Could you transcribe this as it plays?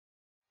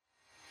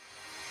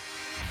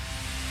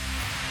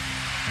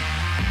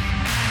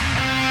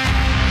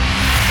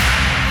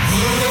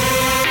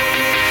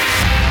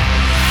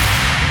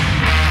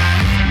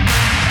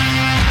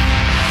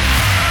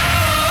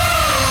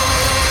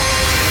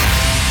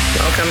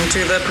Welcome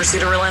to the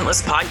Pursuit of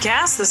Relentless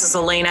podcast. This is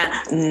Elena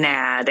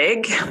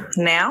Nadig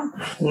now,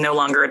 no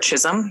longer at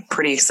Chisholm.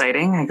 Pretty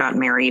exciting. I got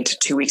married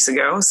 2 weeks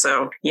ago.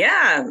 So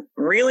yeah,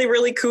 really,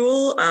 really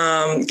cool.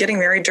 Getting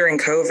married during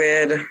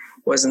COVID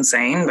was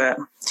insane. But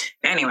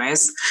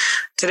anyways,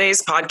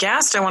 today's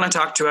podcast, I want to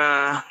talk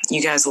to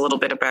you guys a little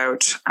bit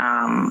about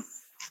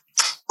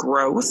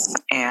growth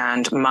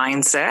and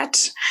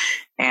mindset,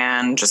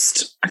 and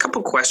just a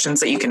couple questions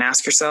that you can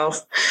ask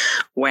yourself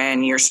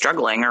when you're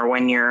struggling or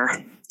when you're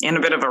in a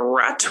bit of a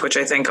rut, which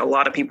I think a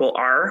lot of people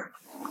are.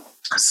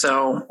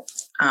 So,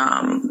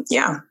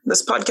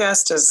 this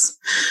podcast is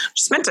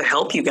just meant to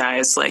help you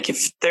guys. Like,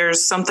 if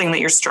there's something that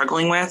you're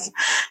struggling with,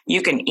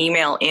 you can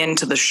email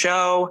into the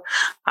show.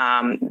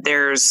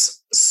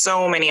 There's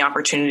so many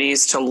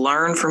opportunities to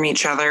learn from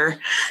each other.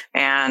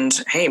 And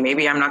hey,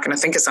 maybe I'm not going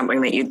to think of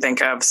something that you'd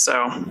think of.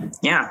 So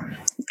yeah,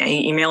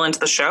 email into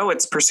the show.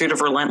 It's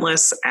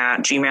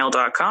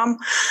pursuitofrelentless@gmail.com.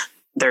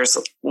 There's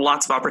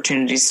lots of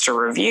opportunities to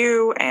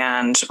review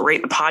and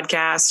rate the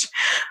podcast.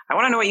 I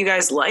want to know what you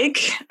guys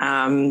like.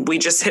 We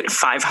just hit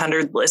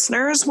 500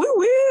 listeners. Woo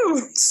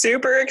woo!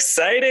 Super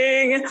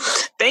exciting.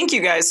 Thank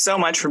you guys so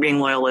much for being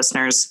loyal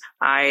listeners.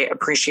 I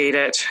appreciate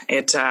it.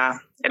 It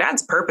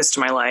adds purpose to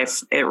my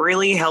life. It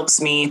really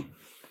helps me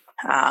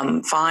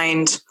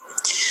find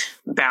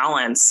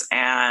balance,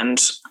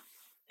 and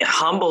it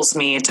humbles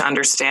me to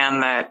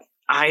understand that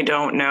I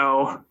don't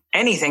know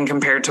anything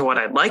compared to what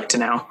I'd like to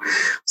know.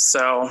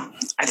 So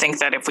I think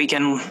that if we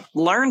can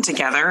learn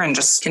together and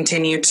just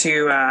continue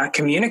to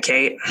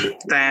communicate,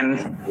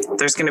 then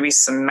there's going to be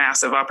some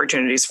massive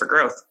opportunities for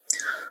growth.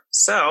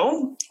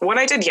 So what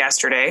I did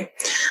yesterday,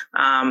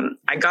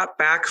 I got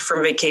back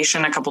from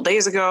vacation a couple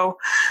days ago.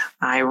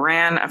 I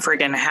ran a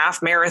friggin'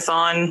 half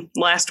marathon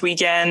last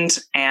weekend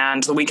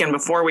and the weekend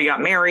before we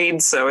got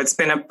married. So it's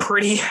been a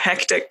pretty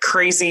hectic,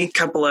 crazy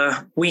couple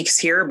of weeks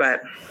here,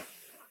 but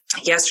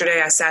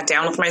yesterday I sat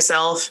down with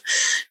myself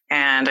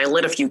and I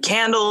lit a few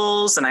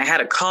candles and I had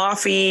a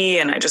coffee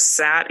and I just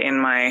sat in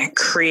my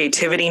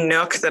creativity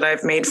nook that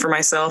I've made for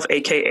myself,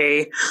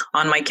 AKA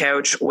on my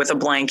couch with a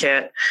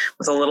blanket,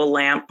 with a little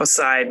lamp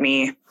beside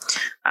me,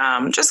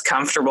 just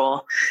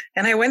comfortable.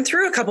 And I went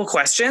through a couple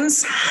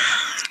questions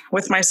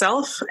with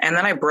myself, and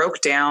then I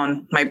broke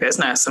down my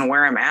business and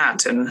where I'm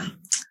at. And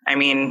I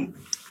mean,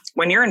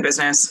 when you're in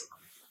business,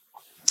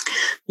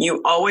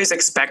 you always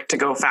expect to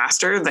go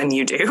faster than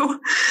you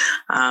do.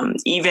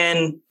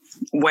 Even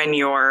when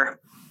your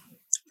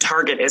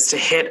target is to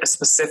hit a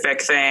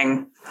specific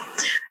thing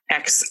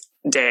X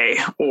day,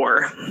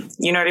 or,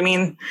 you know what I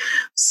mean?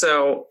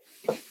 So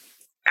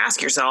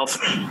ask yourself,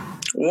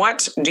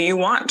 what do you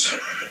want?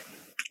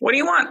 What do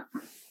you want?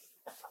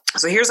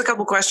 So here's a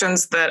couple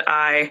questions that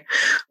I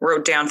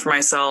wrote down for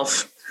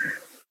myself.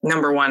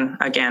 Number one,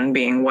 again,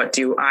 being what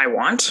do I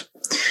want?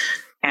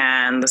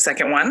 And the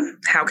second one,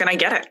 how can I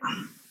get it?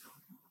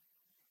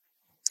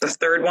 The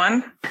third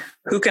one,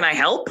 who can I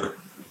help?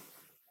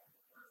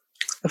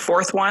 The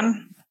fourth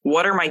one,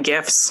 what are my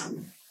gifts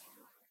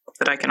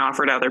that I can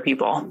offer to other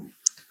people?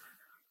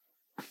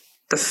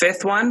 The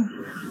fifth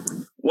one,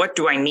 what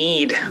do I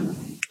need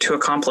to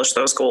accomplish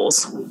those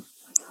goals?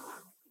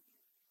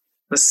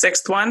 The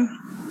sixth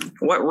one,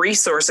 what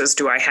resources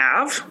do I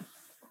have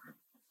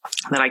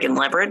that I can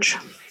leverage?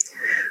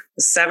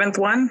 The seventh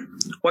one,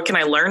 what can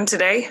I learn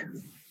today?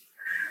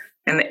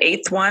 And the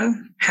eighth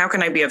one, how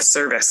can I be of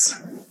service?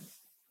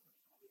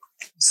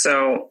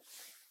 So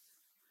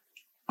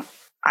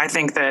I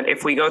think that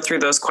if we go through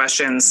those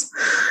questions,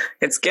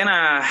 it's going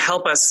to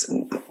help us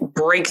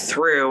break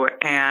through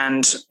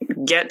and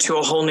get to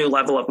a whole new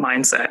level of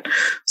mindset.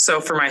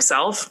 So for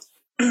myself,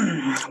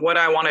 what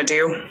I want to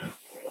do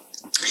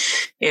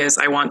is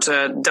I want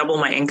to double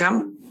my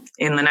income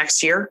in the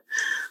next year.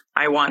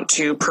 I want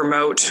to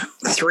promote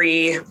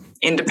 3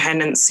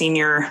 independent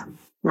senior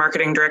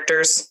marketing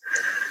directors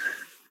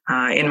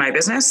in my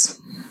business.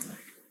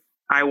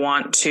 I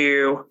want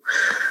to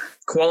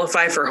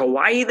qualify for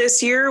Hawaii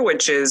this year,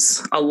 which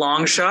is a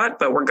long shot,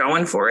 but we're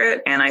going for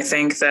it. And I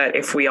think that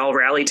if we all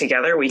rally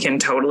together, we can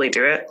totally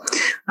do it.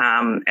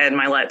 Ed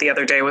Milet the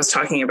other day was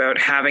talking about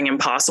having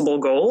impossible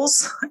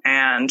goals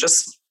and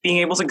just being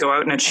able to go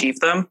out and achieve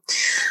them.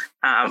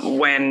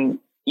 When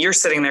you're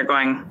sitting there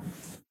going,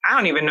 I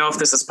don't even know if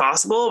this is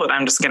possible, but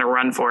I'm just going to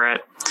run for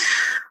it.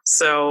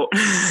 So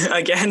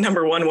again,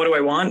 number one, what do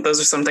I want?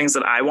 Those are some things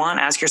that I want.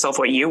 Ask yourself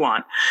what you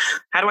want.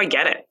 How do I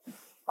get it?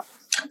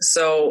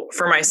 So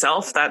for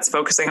myself, that's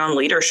focusing on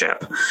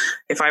leadership.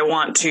 If I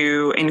want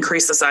to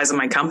increase the size of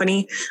my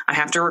company, I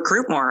have to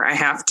recruit more. I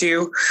have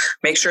to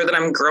make sure that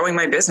I'm growing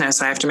my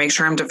business. I have to make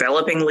sure I'm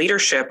developing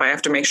leadership. I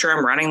have to make sure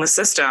I'm running the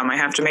system. I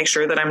have to make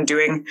sure that I'm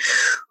doing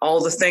all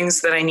the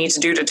things that I need to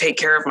do to take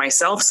care of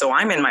myself so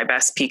I'm in my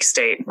best peak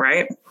state,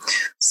 right?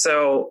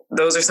 So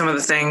those are some of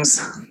the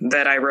things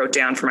that I wrote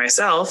down for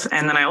myself.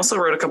 And then I also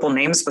wrote a couple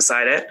names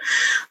beside it,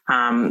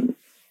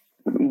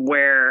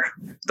 where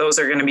those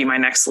are going to be my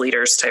next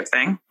leaders type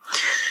thing.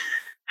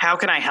 How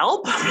can I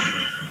help?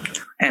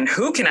 And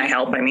who can I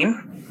help? I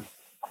mean,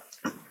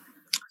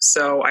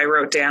 So I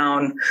wrote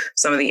down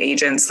some of the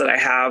agents that I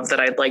have that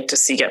I'd like to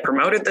see get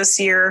promoted this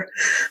year,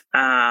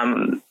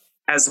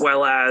 as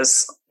well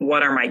as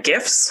what are my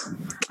gifts.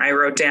 I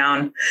wrote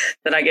down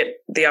that I get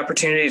the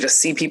opportunity to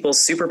see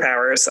people's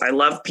superpowers. I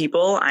love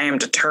people. I am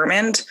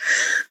determined.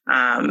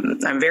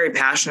 I'm very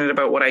passionate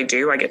about what I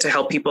do. I get to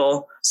help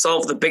people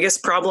solve the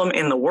biggest problem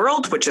in the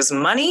world, which is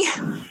money.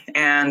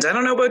 And I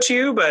don't know about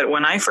you, but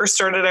when I first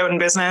started out in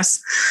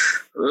business,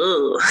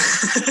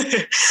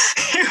 it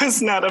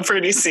was not a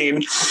pretty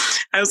scene.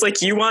 I was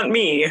like, you want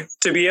me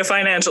to be a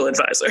financial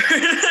advisor?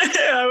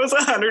 I was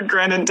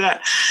 $100,000 in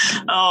debt.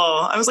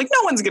 Oh, I was like, no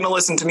one's going to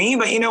listen to me.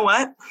 But you know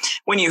what?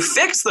 When you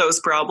fix those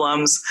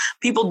problems,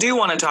 people do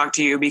want to talk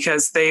to you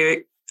because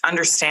they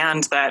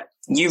understand that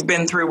you've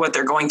been through what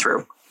they're going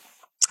through.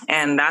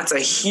 And that's a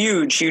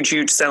huge, huge,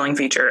 huge selling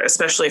feature,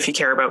 especially if you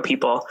care about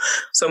people.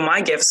 So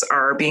my gifts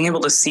are being able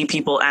to see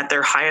people at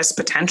their highest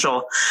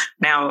potential.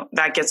 Now,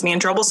 that gets me in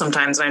trouble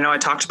sometimes. I know I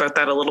talked about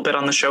that a little bit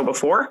on the show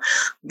before,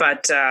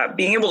 but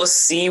being able to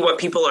see what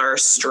people are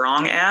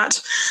strong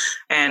at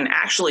and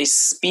actually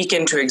speak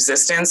into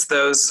existence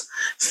those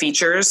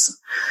features.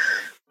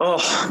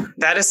 Oh,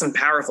 that is some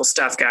powerful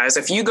stuff, guys.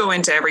 If you go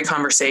into every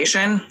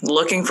conversation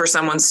looking for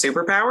someone's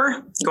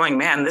superpower, going,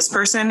 man, this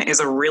person is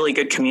a really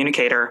good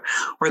communicator,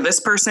 or this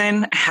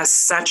person has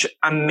such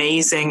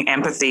amazing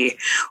empathy,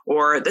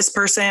 or this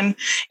person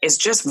is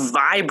just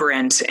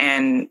vibrant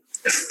and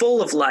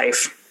full of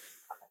life.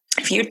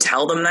 If you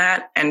tell them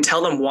that and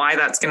tell them why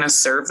that's going to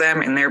serve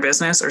them in their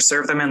business or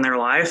serve them in their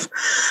life,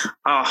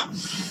 oh,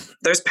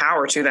 there's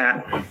power to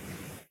that.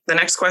 The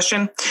next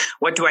question,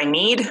 what do I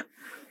need?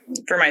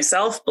 For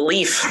myself,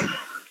 belief that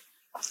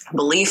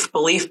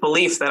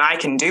I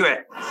can do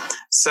it.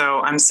 So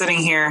I'm sitting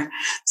here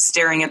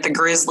staring at the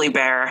grizzly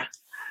bear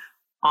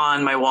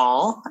on my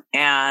wall,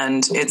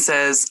 and it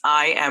says,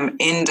 I am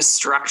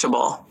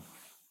indestructible.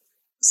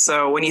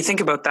 So when you think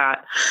about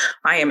that,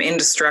 I am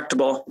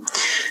indestructible.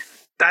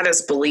 That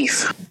is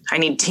belief. I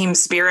need team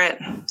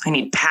spirit. I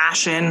need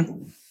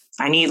passion.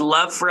 I need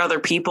love for other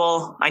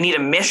people. I need a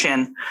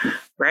mission,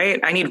 right?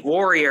 I need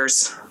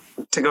warriors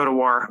to go to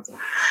war.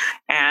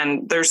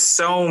 And there's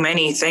so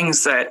many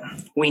things that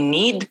we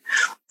need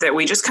that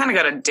we just kind of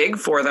got to dig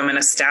for them and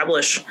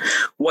establish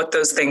what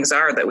those things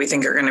are that we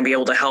think are going to be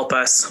able to help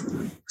us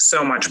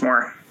so much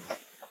more.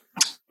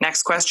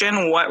 Next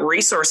question, what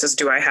resources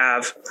do I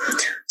have?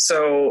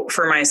 So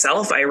for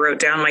myself, I wrote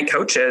down my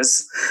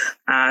coaches,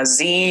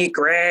 Z,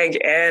 Greg,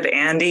 Ed,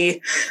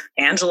 Andy,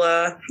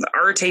 Angela, the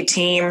Arte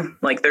team.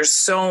 Like there's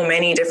so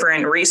many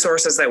different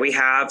resources that we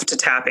have to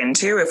tap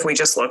into if we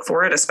just look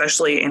for it,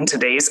 especially in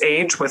today's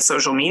age with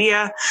social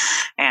media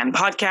and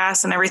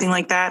podcasts and everything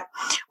like that.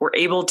 We're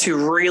able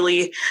to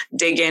really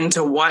dig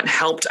into what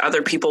helped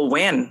other people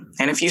win.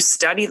 And if you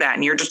study that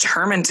and you're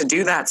determined to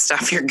do that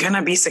stuff, you're going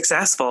to be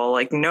successful.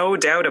 Like no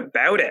doubt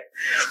about it.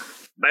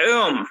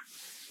 Boom.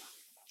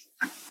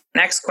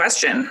 Next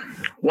question.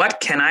 What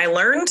can I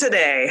learn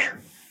today?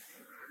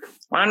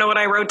 Want to know what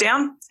I wrote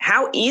down?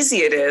 How easy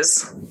it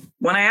is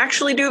when I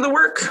actually do the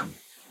work,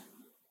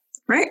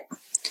 right?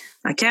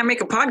 I can't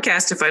make a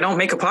podcast if I don't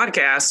make a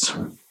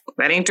podcast.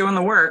 That ain't doing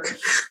the work.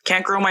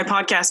 Can't grow my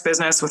podcast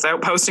business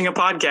without posting a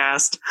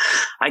podcast.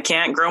 I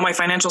can't grow my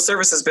financial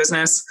services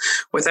business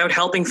without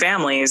helping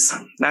families.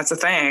 That's a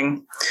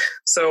thing.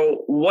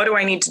 So what do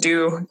I need to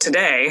do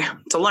today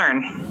to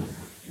learn?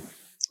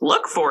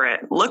 Look for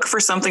it. Look for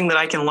something that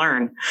I can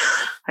learn.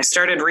 I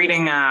started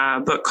reading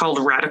a book called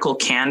Radical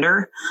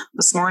Candor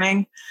this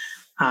morning.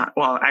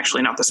 Well,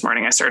 actually not this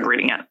morning. I started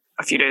reading it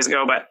a few days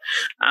ago, but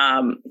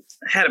I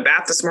had a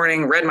bath this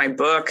morning, read my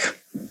book.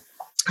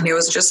 And it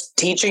was just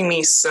teaching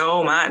me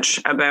so much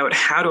about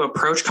how to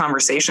approach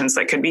conversations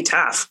that could be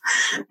tough.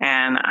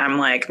 And I'm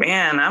like,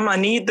 man, I'm going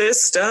to need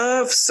this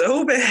stuff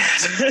so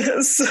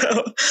bad.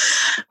 So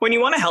when you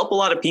want to help a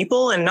lot of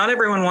people and not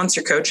everyone wants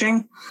your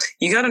coaching,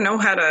 you got to know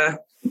how to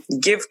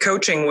give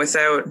coaching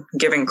without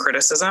giving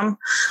criticism.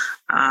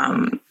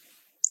 And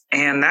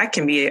that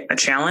can be a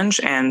challenge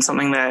and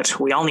something that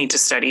we all need to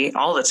study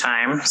all the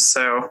time.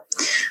 So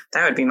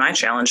that would be my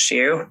challenge to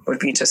you, would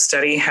be to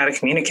study how to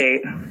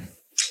communicate.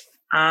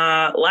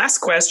 Last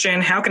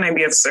question, how can I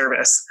be of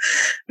service?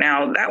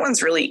 Now, that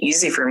one's really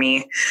easy for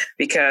me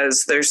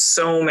because there's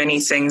so many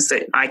things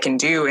that I can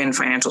do in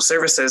financial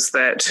services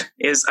that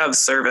is of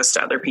service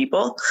to other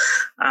people.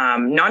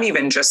 Not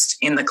even just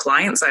in the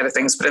client side of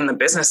things, but in the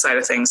business side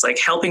of things, like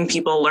helping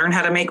people learn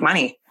how to make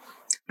money.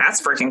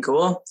 That's freaking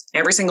cool.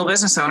 Every single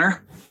business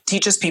owner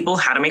teaches people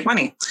how to make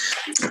money.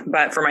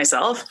 But for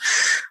myself,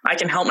 I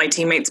can help my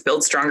teammates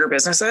build stronger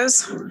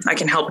businesses. I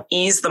can help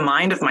ease the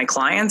mind of my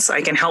clients.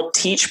 I can help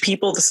teach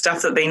people the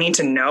stuff that they need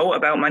to know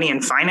about money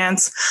and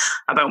finance,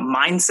 about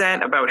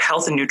mindset, about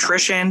health and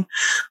nutrition.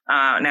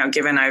 Now,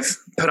 given I've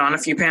put on a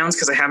few pounds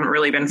because I haven't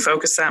really been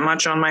focused that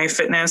much on my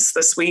fitness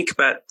this week,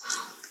 but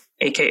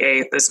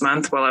AKA this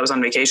month while I was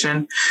on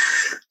vacation.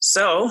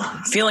 So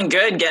feeling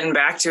good, getting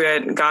back to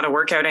it. Got a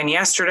workout in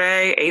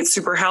yesterday, ate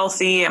super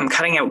healthy. I'm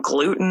cutting out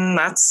gluten.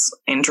 That's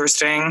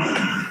interesting.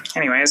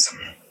 Anyways,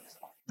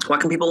 What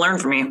can people learn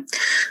from me?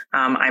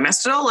 I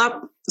messed it all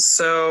up.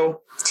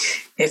 So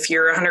if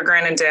you're 100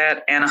 grand in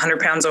debt and 100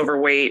 pounds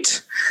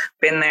overweight,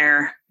 been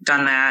there,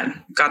 done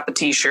that, got the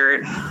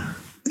t-shirt,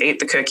 ate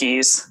the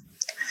cookies,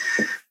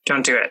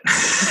 don't do it.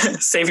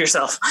 Save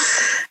yourself.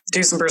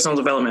 Do some personal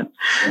development.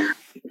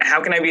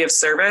 How can I be of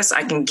service?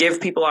 I can give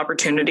people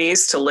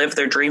opportunities to live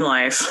their dream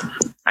life.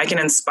 I can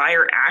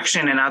inspire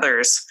action in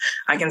others.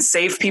 I can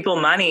save people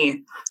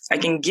money. I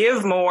can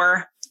give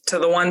more to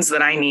the ones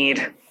that I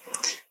need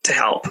to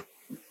help,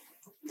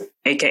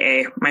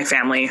 AKA my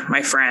family,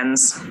 my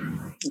friends,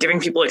 giving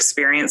people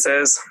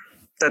experiences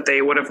that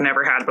they would have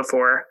never had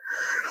before.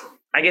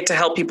 I get to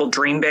help people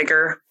dream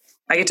bigger.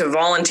 I get to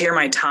volunteer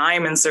my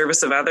time in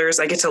service of others.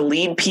 I get to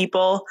lead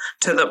people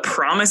to the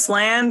promised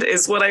land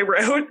is what I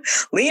wrote.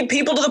 Lead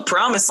people to the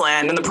promised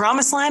land. And the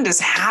promised land is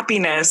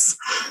happiness.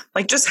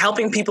 Like just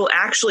helping people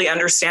actually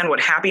understand what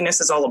happiness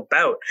is all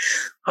about.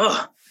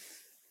 Oh,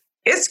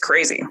 it's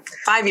crazy.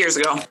 5 years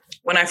ago,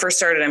 when I first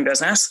started in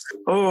business,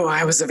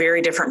 I was a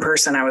very different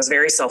person. I was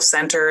very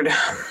self-centered.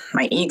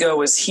 My ego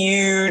was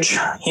huge.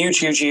 I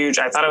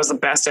thought I was the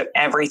best at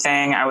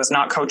everything. I was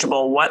not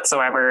coachable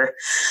whatsoever.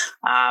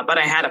 But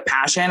I had a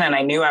passion and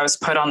I knew I was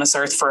put on this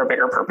earth for a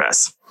bigger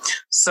purpose.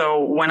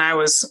 So when I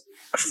was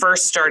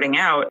first starting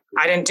out,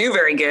 I didn't do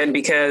very good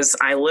because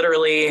I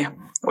literally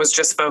was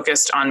just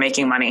focused on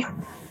making money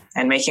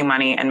and making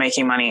money and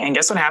making money. And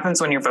guess what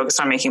happens when you're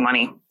focused on making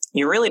money?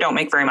 You really don't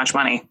make very much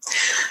money.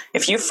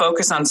 If you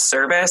focus on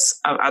service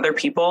of other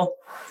people,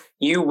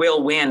 you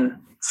will win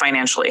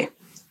financially.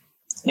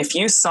 If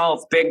you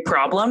solve big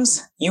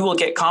problems, you will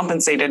get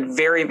compensated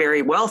very,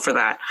 very well for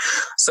that.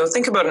 So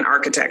think about an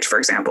architect, for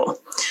example.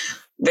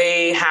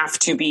 They have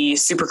to be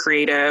super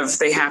creative.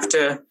 They have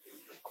to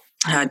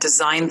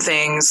design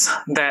things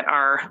that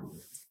are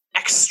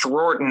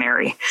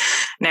extraordinary.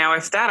 Now,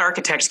 if that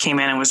architect came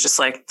in and was just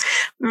like,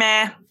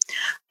 meh,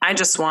 I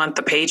just want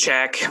the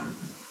paycheck.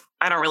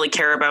 I don't really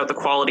care about the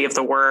quality of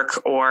the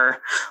work or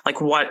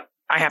like what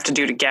I have to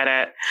do to get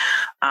it.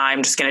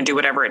 I'm just going to do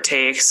whatever it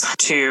takes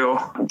to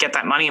get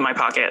that money in my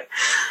pocket.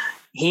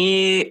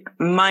 He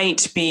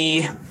might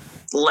be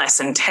less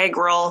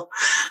integral,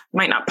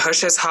 might not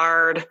push as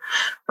hard,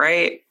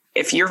 right?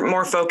 If you're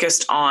more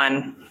focused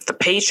on the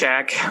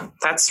paycheck,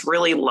 that's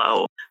really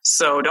low.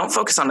 So don't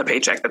focus on the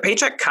paycheck. The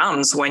paycheck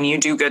comes when you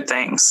do good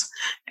things.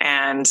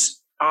 And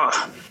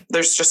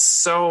there's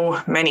just so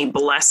many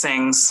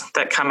blessings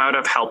that come out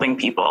of helping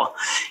people.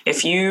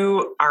 If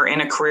you are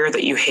in a career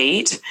that you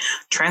hate,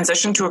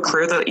 transition to a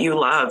career that you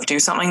love. Do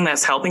something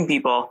that's helping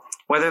people,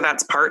 whether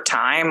that's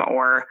part-time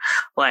or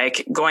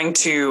like going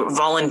to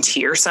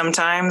volunteer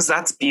sometimes.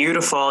 That's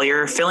beautiful.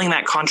 You're filling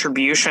that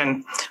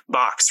contribution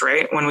box,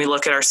 right? When we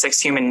look at our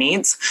 6 human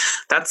needs,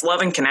 that's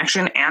love and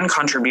connection and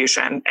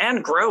contribution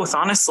and growth,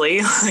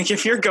 honestly. Like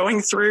if you're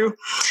going through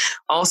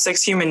all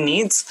 6 human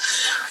needs,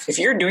 if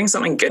you're doing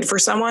something good for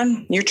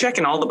someone, you're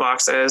checking all the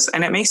boxes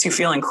and it makes you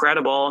feel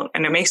incredible.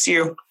 And it makes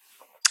you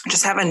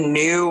just have a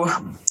new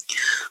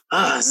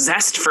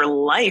zest for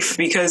life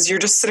because you're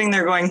just sitting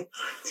there going,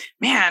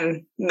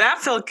 man, that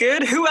felt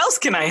good. Who else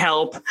can I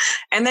help?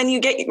 And then you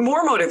get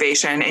more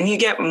motivation and you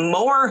get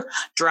more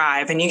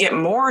drive and you get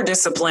more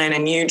discipline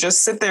and you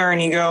just sit there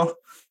and you go,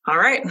 all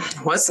right,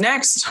 what's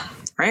next?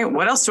 Right?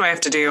 What else do I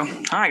have to do?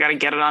 I got to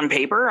get it on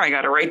paper. I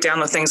got to write down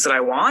the things that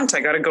I want.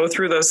 I got to go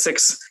through those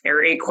 6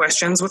 or 8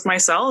 questions with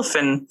myself.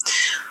 And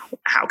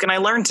how can I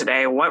learn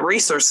today? What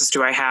resources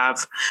do I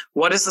have?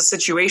 What is the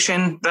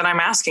situation that I'm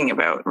asking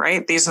about?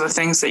 Right? These are the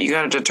things that you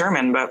got to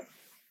determine. But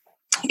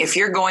if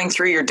you're going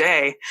through your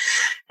day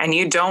and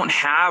you don't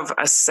have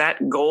a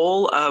set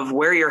goal of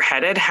where you're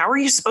headed, how are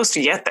you supposed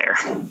to get there?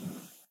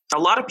 A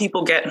lot of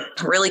people get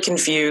really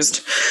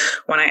confused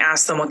when I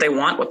ask them what they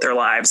want with their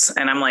lives.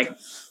 And I'm like,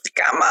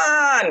 come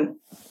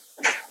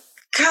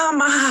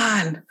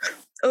on.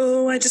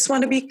 Oh, I just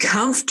want to be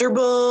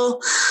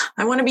comfortable.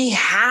 I want to be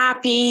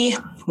happy.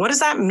 What does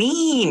that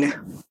mean?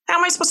 How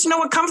am I supposed to know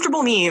what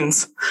comfortable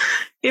means?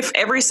 If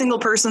every single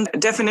person's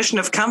definition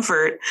of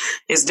comfort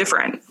is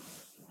different,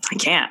 I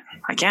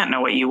can't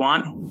know what you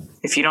want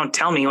if you don't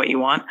tell me what you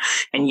want.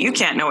 And you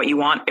can't know what you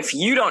want if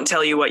you don't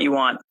tell you what you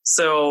want.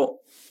 So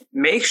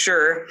make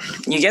sure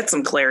you get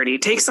some clarity.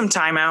 Take some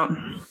time out.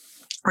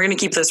 We're going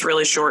to keep this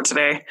really short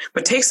today,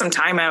 but take some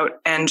time out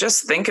and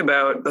just think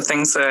about the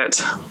things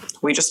that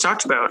we just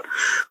talked about.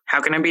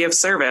 How can I be of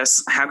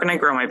service? How can I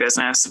grow my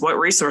business? What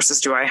resources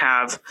do I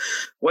have?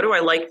 What do I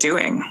like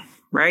doing?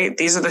 Right?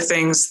 These are the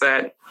things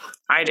that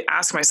I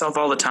ask myself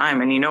all the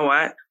time. And you know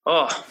what?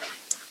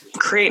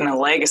 Creating a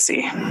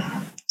legacy.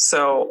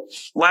 So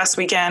last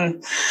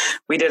weekend,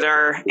 we did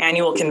our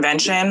annual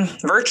convention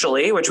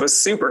virtually, which was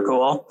super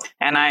cool.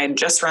 And I had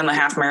just run the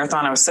half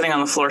marathon. I was sitting on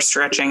the floor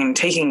stretching and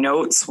taking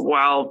notes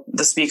while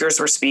the speakers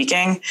were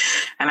speaking.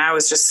 And I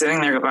was just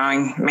sitting there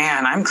going,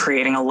 man, I'm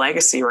creating a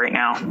legacy right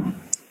now.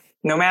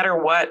 No matter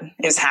what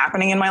is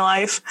happening in my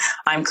life,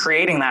 I'm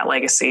creating that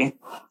legacy.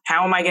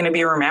 How am I going to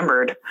be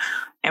remembered?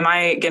 Am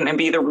I going to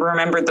be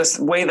remembered this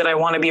way that I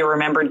want to be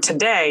remembered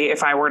today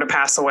if I were to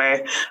pass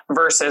away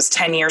versus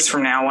 10 years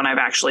from now when I've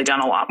actually done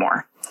a lot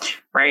more?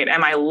 Right?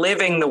 Am I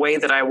living the way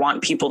that I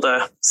want people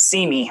to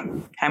see me?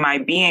 Am I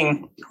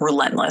being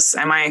relentless?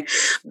 Am I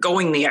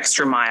going the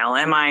extra mile?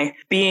 Am I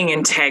being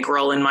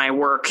integral in my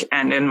work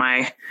and in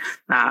my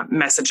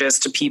messages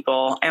to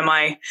people? Am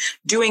I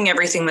doing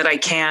everything that I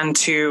can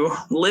to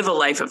live a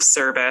life of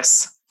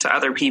service to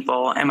other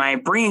people? Am I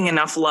bringing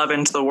enough love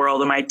into the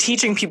world? Am I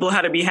teaching people how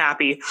to be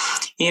happy?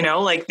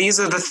 Like these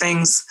are the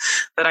things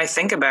that I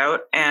think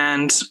about.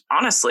 And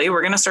honestly,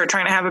 we're going to start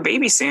trying to have a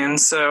baby soon.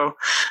 So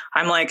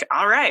I'm like,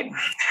 all right,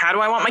 how do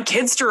I want my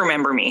kids to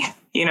remember me?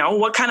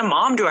 What kind of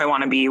mom do I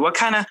want to be? What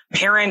kind of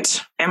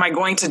parent am I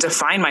going to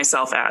define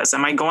myself as?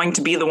 Am I going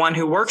to be the one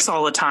who works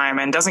all the time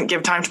and doesn't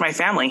give time to my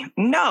family?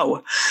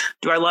 No.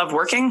 Do I love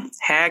working?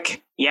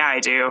 Heck, yeah, I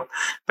do.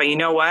 But you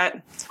know what?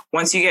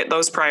 Once you get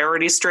those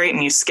priorities straight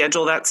and you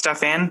schedule that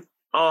stuff in,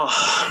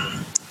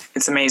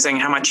 it's amazing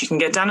how much you can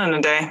get done in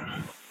a day.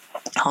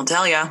 I'll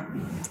tell you.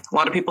 A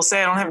lot of people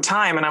say I don't have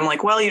time. And I'm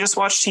like, well, you just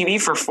watch TV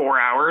for 4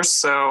 hours.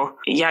 So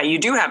yeah, you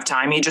do have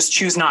time. You just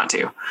choose not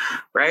to,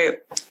 right?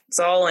 It's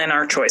all in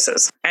our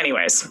choices.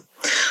 Anyways,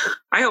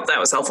 I hope that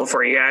was helpful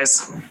for you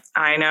guys.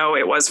 I know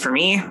it was for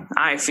me.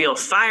 I feel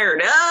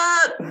fired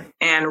up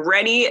and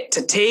ready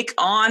to take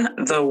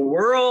on the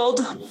world.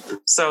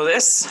 So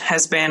this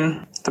has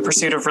been the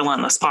Pursuit of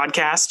Relentless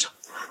podcast.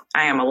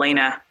 I am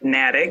Elena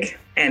Nadig,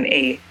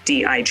 Nadig,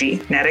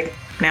 Nadig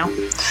now.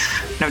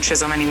 No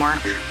Chisholm anymore.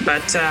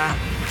 But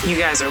you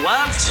guys are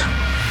loved.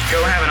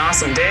 Go have an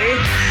awesome day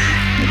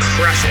and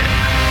crush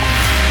it.